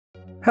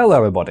Hello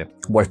everybody!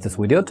 Watch this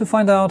video to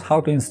find out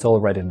how to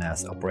install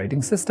ReadyNAS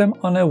operating system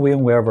on a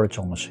VMware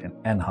virtual machine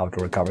and how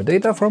to recover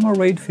data from a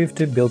RAID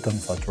 50 built on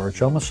such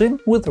virtual machine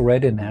with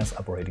ReadyNAS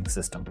operating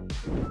system.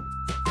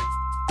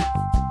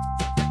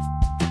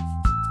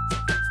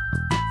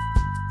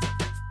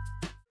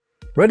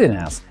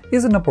 ReadyNAS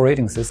is an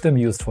operating system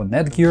used for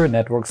Netgear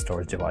network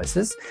storage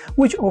devices,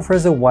 which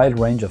offers a wide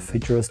range of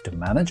features to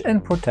manage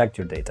and protect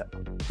your data.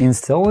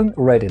 Installing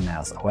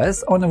ReadyNAS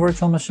OS on a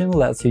virtual machine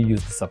lets you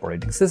use this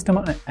operating system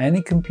on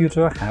any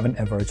computer having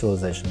a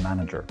virtualization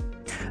manager.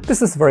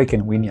 This is very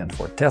convenient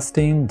for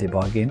testing,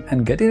 debugging,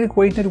 and getting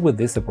acquainted with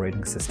this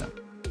operating system.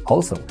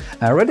 Also,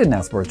 a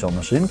ReadyNAS virtual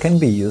machine can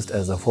be used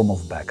as a form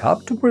of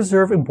backup to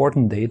preserve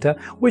important data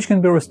which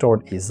can be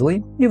restored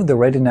easily if the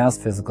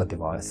ReadyNAS physical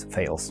device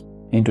fails.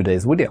 In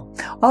today's video,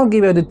 I'll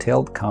give you a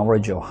detailed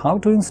coverage of how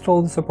to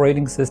install this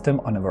operating system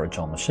on a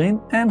virtual machine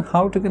and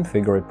how to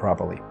configure it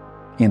properly.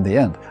 In the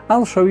end,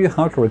 I'll show you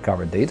how to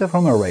recover data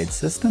from a RAID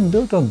system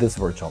built on this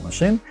virtual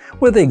machine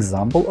with the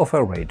example of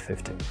a RAID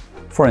 50.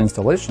 For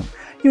installation,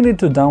 you need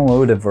to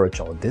download a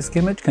virtual disk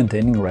image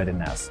containing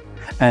ReadyNAS,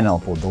 and I'll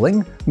put the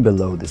link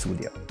below this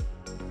video.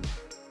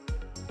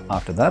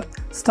 After that,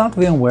 start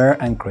VMware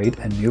and create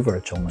a new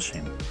virtual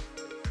machine.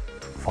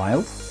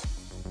 File,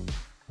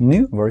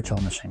 New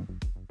virtual machine.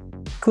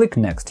 Click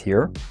Next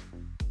here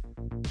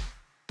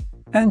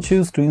and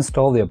choose to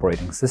install the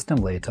operating system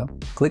later.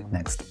 Click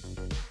Next.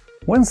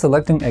 When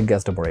selecting a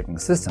guest operating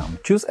system,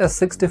 choose a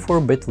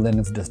 64-bit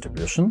Linux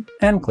distribution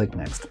and click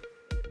Next.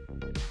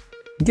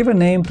 Give a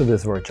name to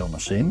this virtual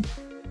machine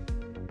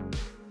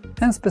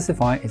and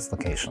specify its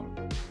location.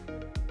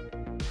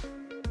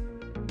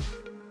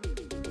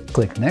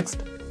 Click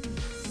Next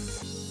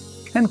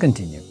and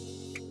continue.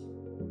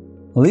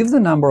 Leave the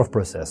number of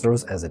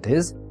processors as it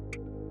is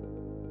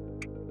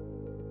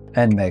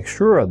and make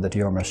sure that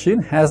your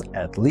machine has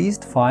at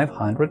least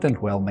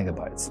 512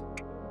 MB.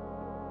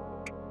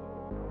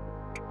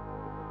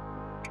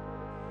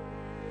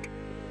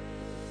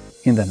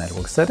 In the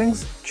network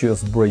settings,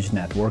 choose Bridge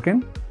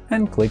Networking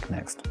and click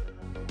Next.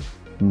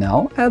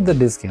 Now add the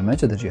disk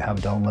image that you have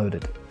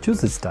downloaded.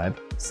 Choose its type,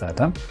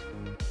 SATA.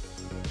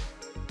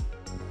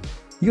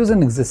 Use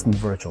an existing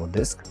virtual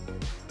disk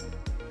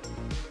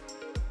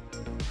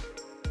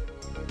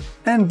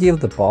and give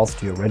the path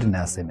to your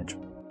ReadyNAS image.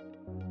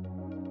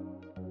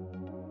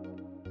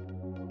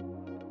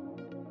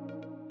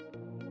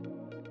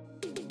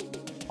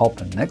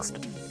 Open Next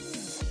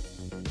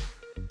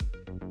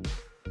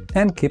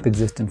and keep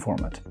existing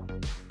format.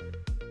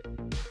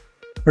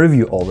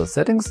 Review all the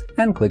settings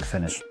and click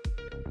Finish.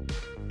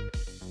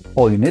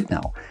 All you need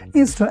now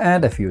is to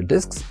add a few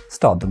disks,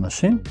 start the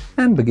machine,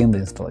 and begin the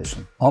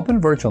installation. Open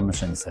Virtual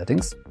Machine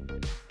Settings,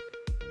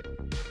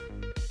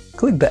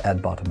 click the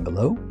Add button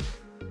below,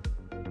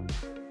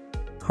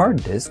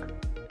 Hard disk,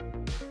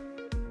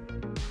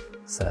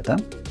 SATA,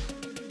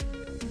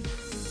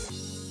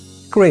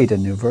 create a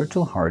new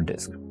virtual hard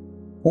disk.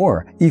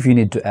 Or, if you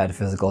need to add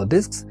physical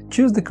disks,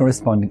 choose the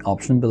corresponding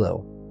option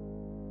below.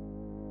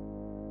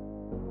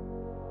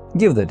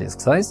 Give the disk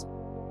size,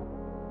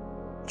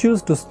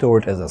 choose to store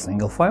it as a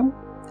single file,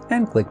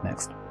 and click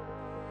Next.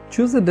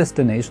 Choose the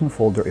destination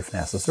folder if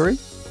necessary,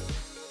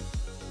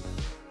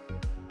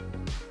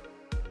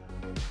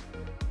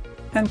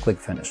 and click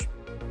Finish.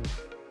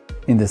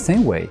 In the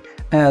same way,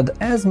 add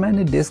as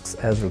many disks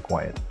as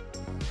required.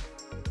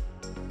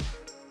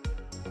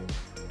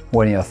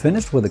 When you are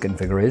finished with the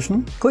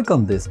configuration, click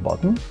on this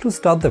button to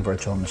start the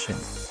virtual machine.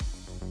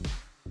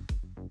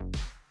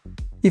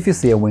 If you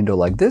see a window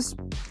like this,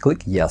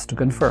 click Yes to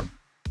confirm.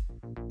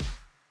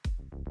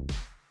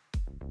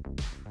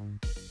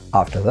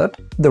 After that,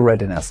 the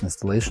ReadyNAS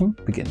installation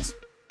begins.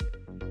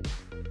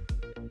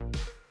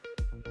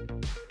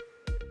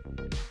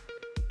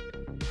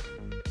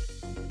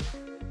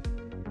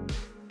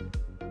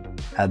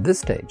 At this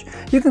stage,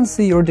 you can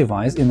see your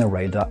device in the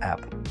Radar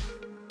app.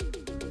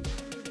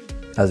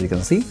 As you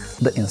can see,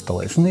 the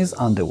installation is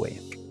underway.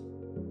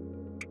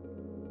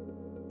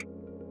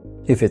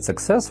 If it's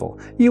successful,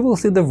 you will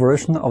see the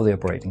version of the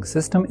operating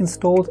system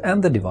installed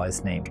and the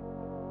device name.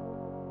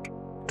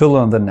 To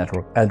learn the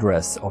network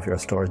address of your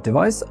storage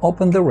device,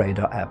 open the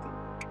Radar app.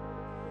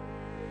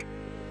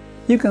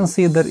 You can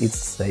see that its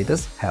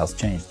status has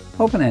changed.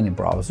 Open any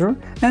browser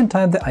and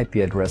type the IP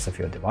address of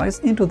your device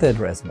into the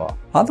address bar.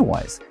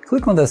 Otherwise,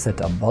 click on the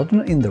Setup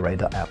button in the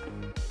Radar app.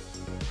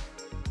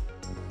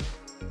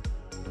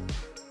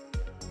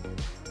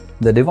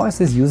 The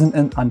device is using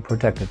an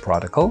unprotected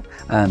protocol,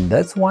 and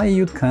that's why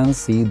you can't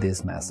see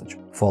this message.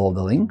 Follow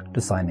the link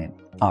to sign in.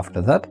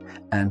 After that,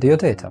 enter your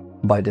data.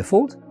 By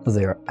default,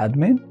 they are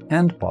admin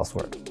and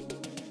password.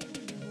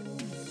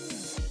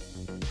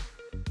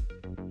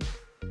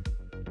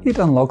 It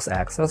unlocks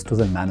access to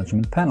the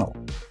management panel,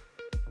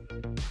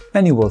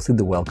 and you will see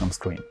the welcome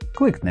screen.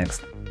 Click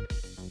Next.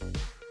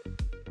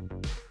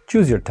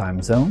 Choose your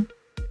time zone.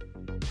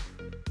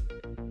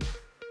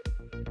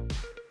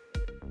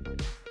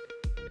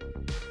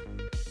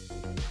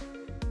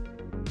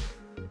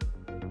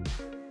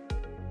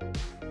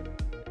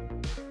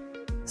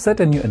 set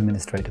a new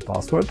administrator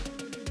password,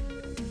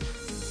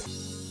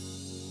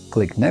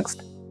 click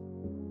Next,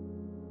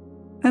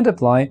 and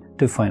apply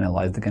to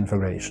finalize the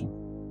configuration.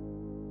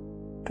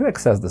 To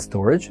access the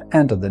storage,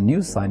 enter the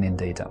new sign-in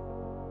data.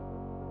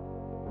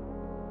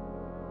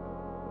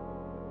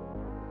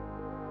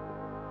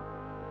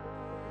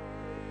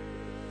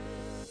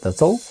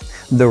 That's all.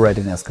 The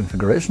ReadyNAS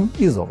configuration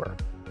is over.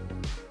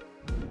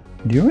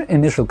 During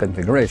initial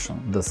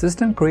configuration, the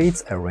system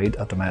creates a RAID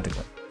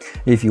automatically.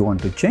 If you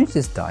want to change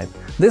this type,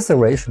 this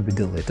array should be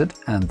deleted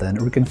and then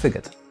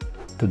reconfigured.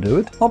 To do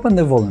it, open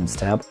the Volumes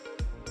tab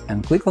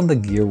and click on the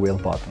gear wheel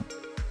button.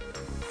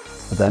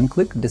 Then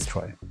click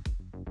Destroy.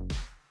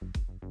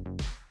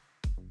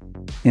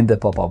 In the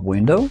pop-up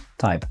window,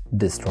 type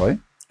Destroy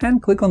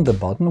and click on the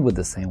button with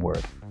the same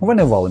word. When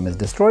a volume is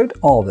destroyed,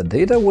 all the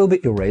data will be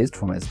erased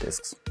from its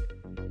disks.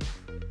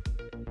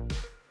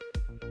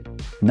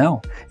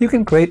 Now you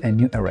can create a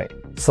new array.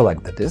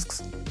 Select the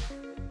disks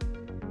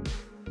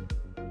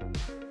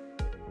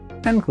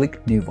and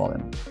click New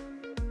Volume.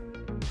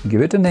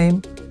 Give it a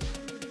name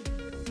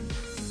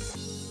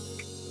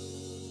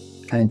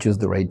and choose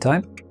the RAID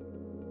type.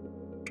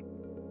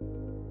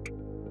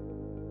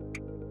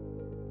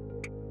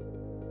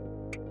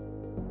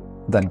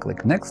 Then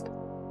click Next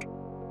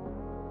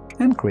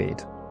and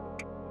Create.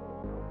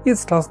 It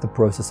starts the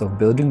process of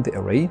building the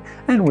array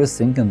and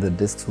resyncing the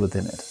disks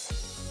within it.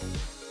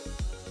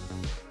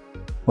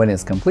 When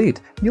it's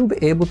complete, you'll be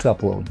able to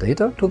upload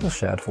data to the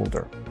shared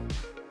folder.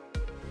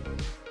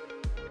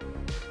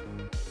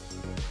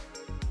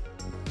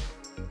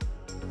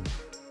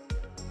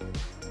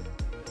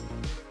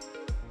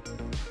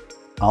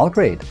 I'll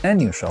create a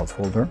new shared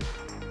folder.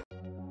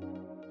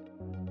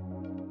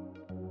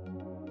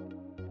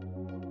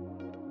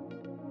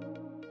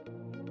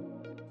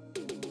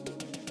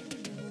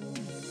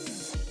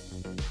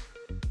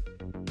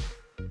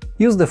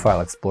 Use the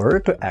File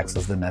Explorer to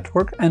access the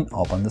network and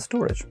open the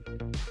storage.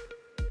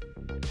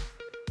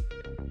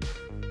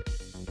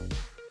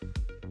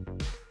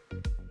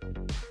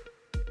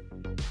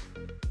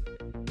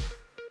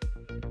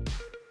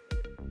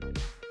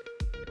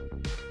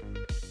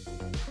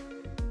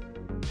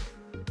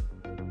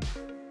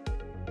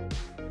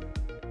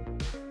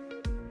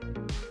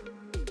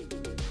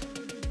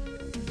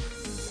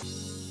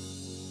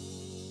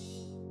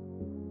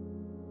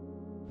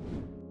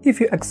 If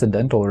you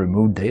accidentally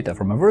remove data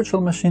from a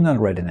virtual machine on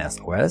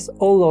ReadyNAS OS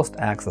or lost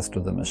access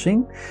to the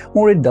machine,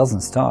 or it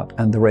doesn't start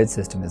and the RAID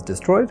system is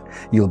destroyed,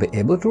 you'll be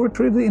able to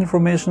retrieve the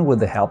information with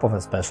the help of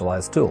a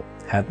specialized tool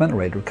 – Hetman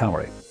RAID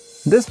Recovery.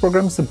 This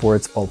program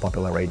supports all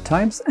popular RAID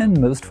types and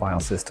most file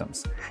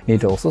systems.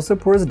 It also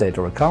supports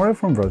data recovery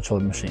from virtual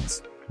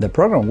machines. The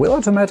program will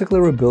automatically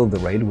rebuild the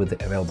RAID with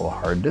the available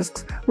hard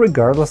disks,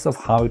 regardless of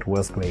how it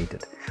was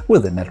created,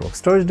 with a network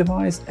storage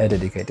device, a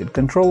dedicated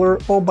controller,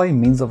 or by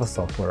means of a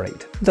software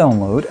RAID.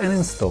 Download and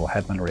install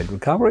Hetman RAID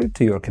Recovery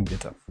to your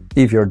computer.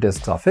 If your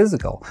disks are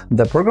physical,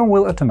 the program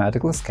will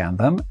automatically scan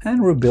them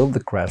and rebuild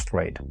the crashed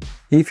RAID.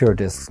 If your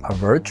disks are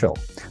virtual,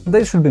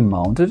 they should be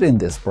mounted in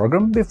this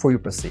program before you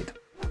proceed.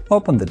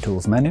 Open the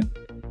Tools menu,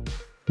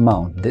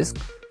 Mount Disk,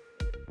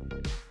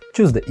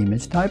 choose the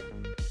image type,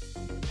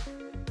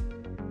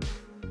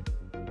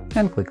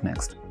 and click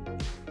Next.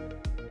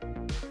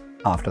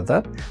 After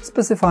that,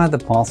 specify the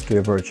path to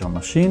your virtual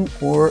machine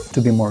or,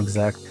 to be more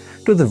exact,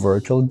 to the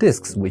virtual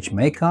disks which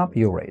make up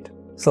your RAID.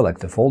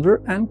 Select a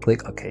folder and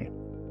click OK.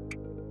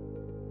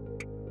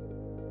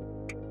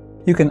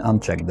 You can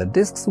uncheck the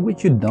disks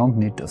which you don't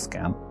need to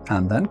scan,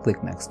 and then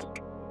click Next.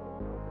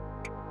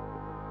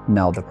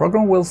 Now the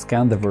program will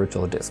scan the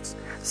virtual disks,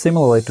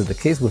 similarly to the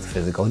case with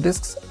physical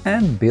disks,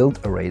 and build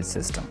a RAID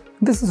system.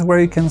 This is where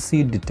you can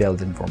see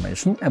detailed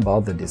information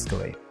about the disk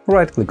array.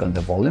 Right-click on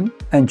the volume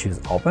and choose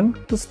Open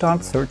to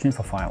start searching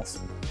for files.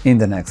 In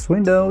the next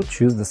window,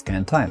 choose the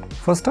scan type.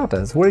 For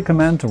starters, we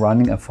recommend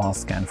running a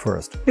fast scan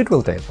first. It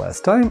will take less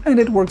time and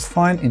it works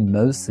fine in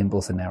most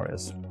simple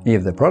scenarios.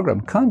 If the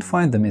program can't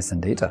find the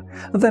missing data,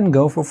 then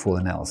go for full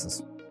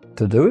analysis.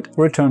 To do it,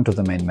 return to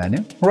the main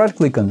menu,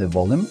 right-click on the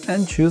volume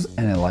and choose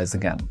Analyze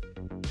again.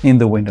 In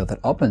the window that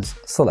opens,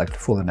 select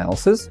Full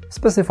Analysis,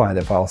 specify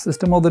the file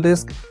system of the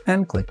disk,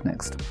 and click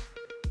Next.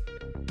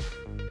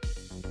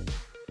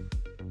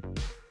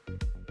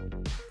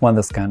 When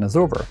the scan is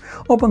over,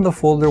 open the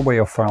folder where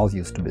your files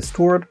used to be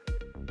stored,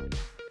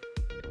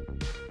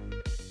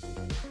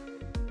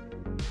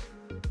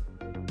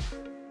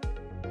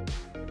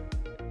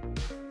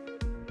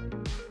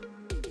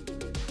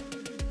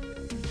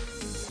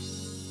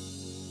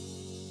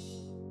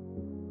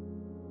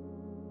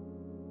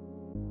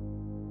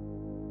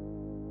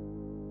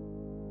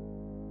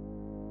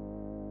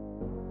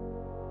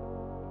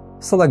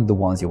 select the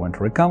ones you want to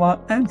recover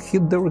and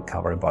hit the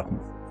Recovery button.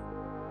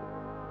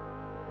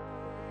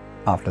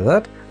 After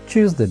that,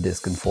 choose the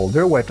disk and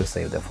folder where to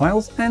save the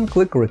files and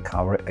click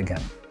Recover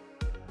again.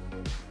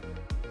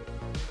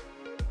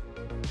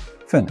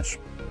 Finish.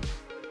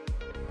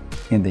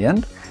 In the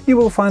end, you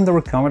will find the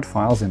recovered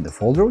files in the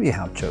folder you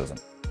have chosen.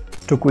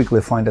 To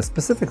quickly find a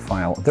specific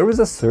file, there is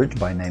a Search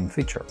by Name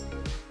feature.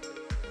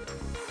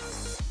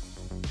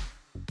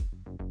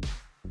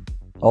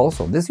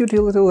 Also, this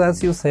utility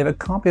lets you save a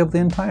copy of the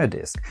entire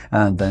disk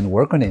and then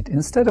work on it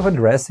instead of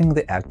addressing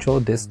the actual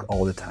disk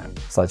all the time.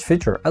 Such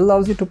feature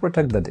allows you to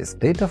protect the disk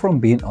data from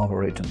being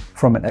overwritten,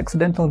 from an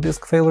accidental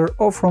disk failure,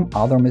 or from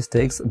other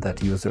mistakes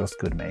that users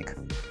could make.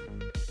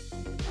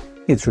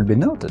 It should be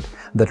noted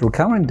that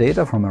recovering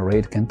data from a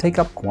RAID can take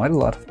up quite a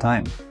lot of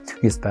time,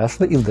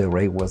 especially if the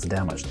array was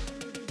damaged.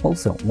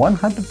 Also,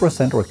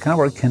 100%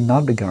 recovery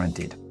cannot be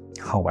guaranteed.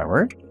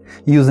 However,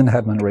 using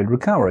Hetman RAID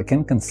Recovery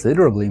can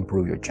considerably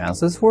improve your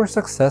chances for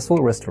successful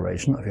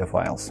restoration of your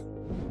files.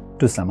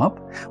 To sum up,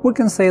 we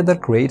can say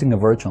that creating a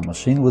virtual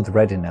machine with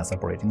ReadyNAS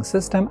operating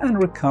system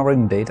and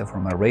recovering data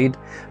from a RAID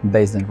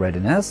based on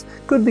ReadyNAS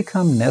could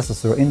become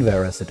necessary in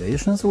various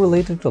situations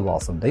related to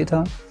loss of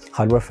data,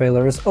 hardware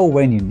failures, or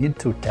when you need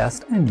to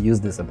test and use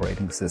this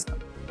operating system.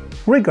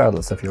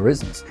 Regardless of your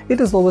reasons, it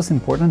is always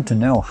important to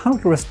know how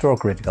to restore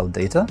critical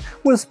data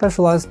with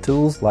specialized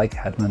tools like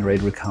Hetman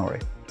RAID Recovery.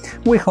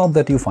 We hope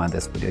that you find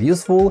this video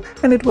useful,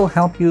 and it will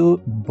help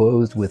you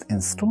both with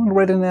installing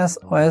ReadyNAS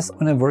OS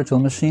on a virtual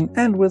machine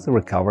and with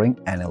recovering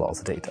any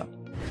lost data.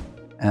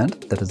 And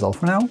that is all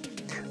for now.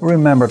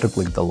 Remember to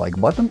click the like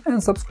button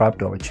and subscribe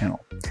to our channel.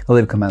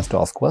 Leave comments to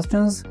ask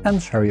questions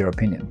and share your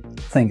opinion.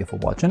 Thank you for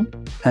watching,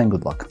 and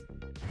good luck!